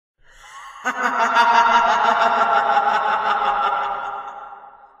The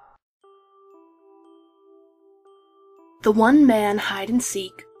one-man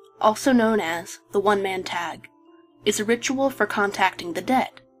hide-and-seek, also known as the one-man tag, is a ritual for contacting the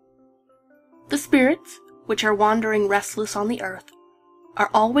dead. The spirits, which are wandering restless on the earth, are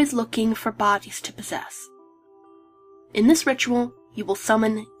always looking for bodies to possess. In this ritual, you will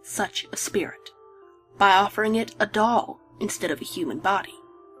summon such a spirit by offering it a doll instead of a human body.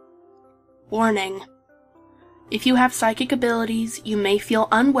 Warning: if you have psychic abilities, you may feel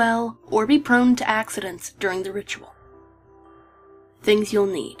unwell or be prone to accidents during the ritual. Things you'll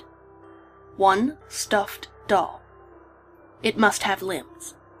need: 1 stuffed doll. It must have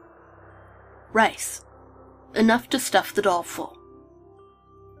limbs. Rice, enough to stuff the doll full.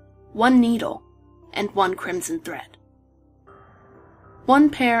 1 needle and 1 crimson thread. 1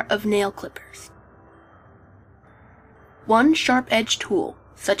 pair of nail clippers. 1 sharp-edged tool,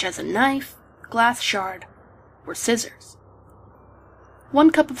 such as a knife, glass shard, or scissors.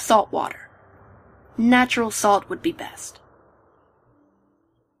 1 cup of salt water. Natural salt would be best.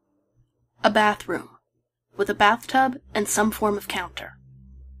 A bathroom, with a bathtub and some form of counter.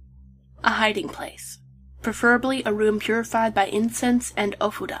 A hiding place, preferably a room purified by incense and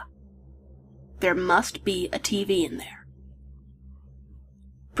ofuda. There must be a TV in there.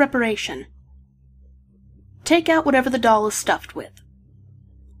 Preparation: take out whatever the doll is stuffed with.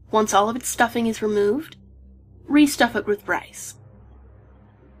 Once all of its stuffing is removed, restuff it with rice.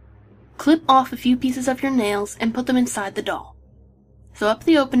 Clip off a few pieces of your nails and put them inside the doll. Sew up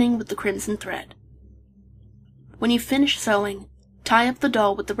the opening with the crimson thread. When you finish sewing, tie up the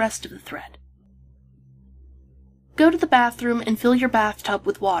doll with the rest of the thread. Go to the bathroom and fill your bathtub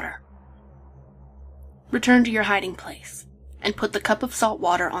with water. Return to your hiding place and put the cup of salt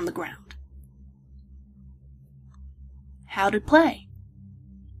water on the ground. How to play.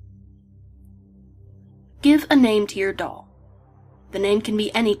 Give a name to your doll. The name can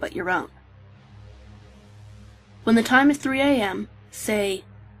be any but your own. When the time is 3 a.m., say,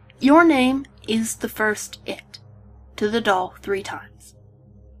 "Your name is the first it," to the doll 3 times.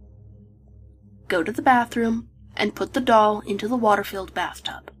 Go to the bathroom and put the doll into the water-filled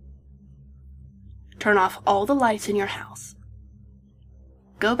bathtub. Turn off all the lights in your house.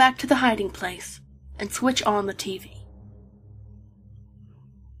 Go back to the hiding place and switch on the TV.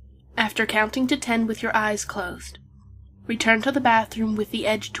 After counting to 10 with your eyes closed, return to the bathroom with the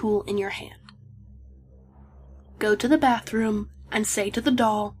edge tool in your hand. Go to the bathroom and say to the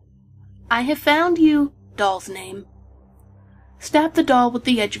doll, "I have found you," doll's name. Stab the doll with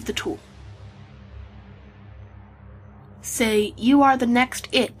the edge of the tool. Say, "You are the next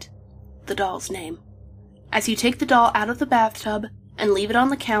it," the doll's name, as you take the doll out of the bathtub and leave it on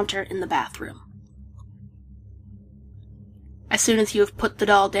the counter in the bathroom. As soon as you have put the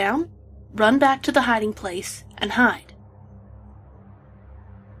doll down, run back to the hiding place and hide.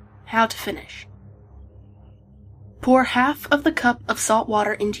 How to finish. Pour half of the cup of salt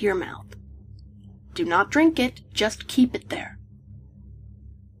water into your mouth. Do not drink it, just keep it there.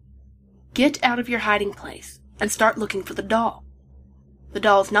 Get out of your hiding place and start looking for the doll. The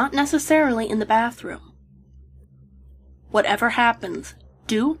doll's not necessarily in the bathroom. Whatever happens,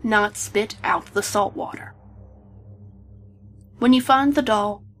 do not spit out the salt water. When you find the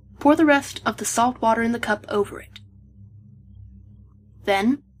doll, pour the rest of the salt water in the cup over it.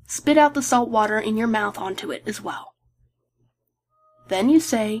 Then, spit out the salt water in your mouth onto it as well. Then you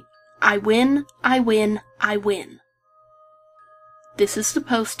say, "I win, I win, I win." This is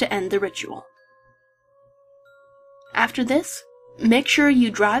supposed to end the ritual. After this, make sure you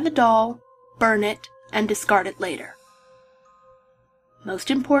dry the doll, burn it, and discard it later.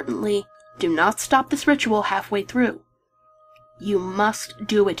 Most importantly, do not stop this ritual halfway through. You must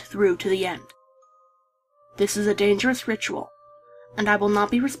do it through to the end. This is a dangerous ritual, and I will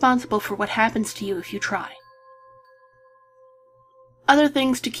not be responsible for what happens to you if you try. Other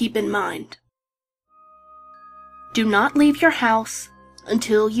things to keep in mind. Do not leave your house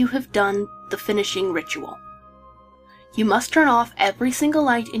until you have done the finishing ritual. You must turn off every single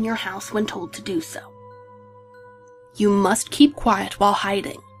light in your house when told to do so. You must keep quiet while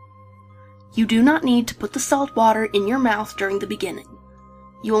hiding. You do not need to put the salt water in your mouth during the beginning.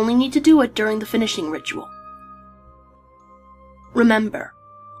 You only need to do it during the finishing ritual. Remember,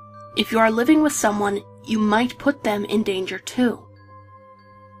 if you are living with someone, you might put them in danger too.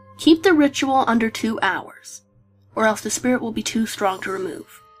 Keep the ritual under 2 hours, or else the spirit will be too strong to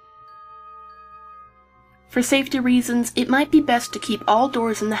remove. For safety reasons, it might be best to keep all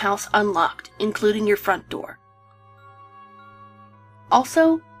doors in the house unlocked, including your front door.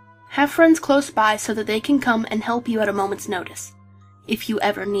 Also, have friends close by so that they can come and help you at a moment's notice, if you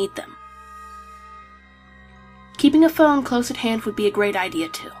ever need them. Keeping a phone close at hand would be a great idea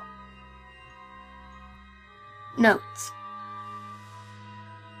too. Notes: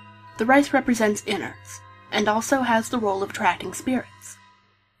 the rice represents innards, and also has the role of attracting spirits.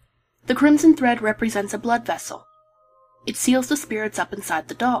 The crimson thread represents a blood vessel. It seals the spirits up inside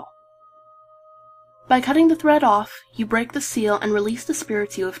the doll. By cutting the thread off, you break the seal and release the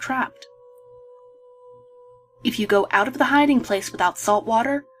spirits you have trapped. If you go out of the hiding place without salt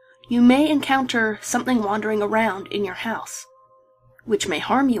water, you may encounter something wandering around in your house, which may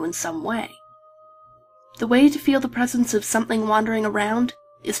harm you in some way. The way to feel the presence of something wandering around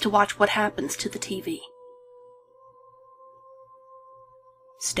is to watch what happens to the TV.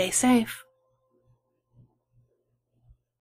 Stay safe.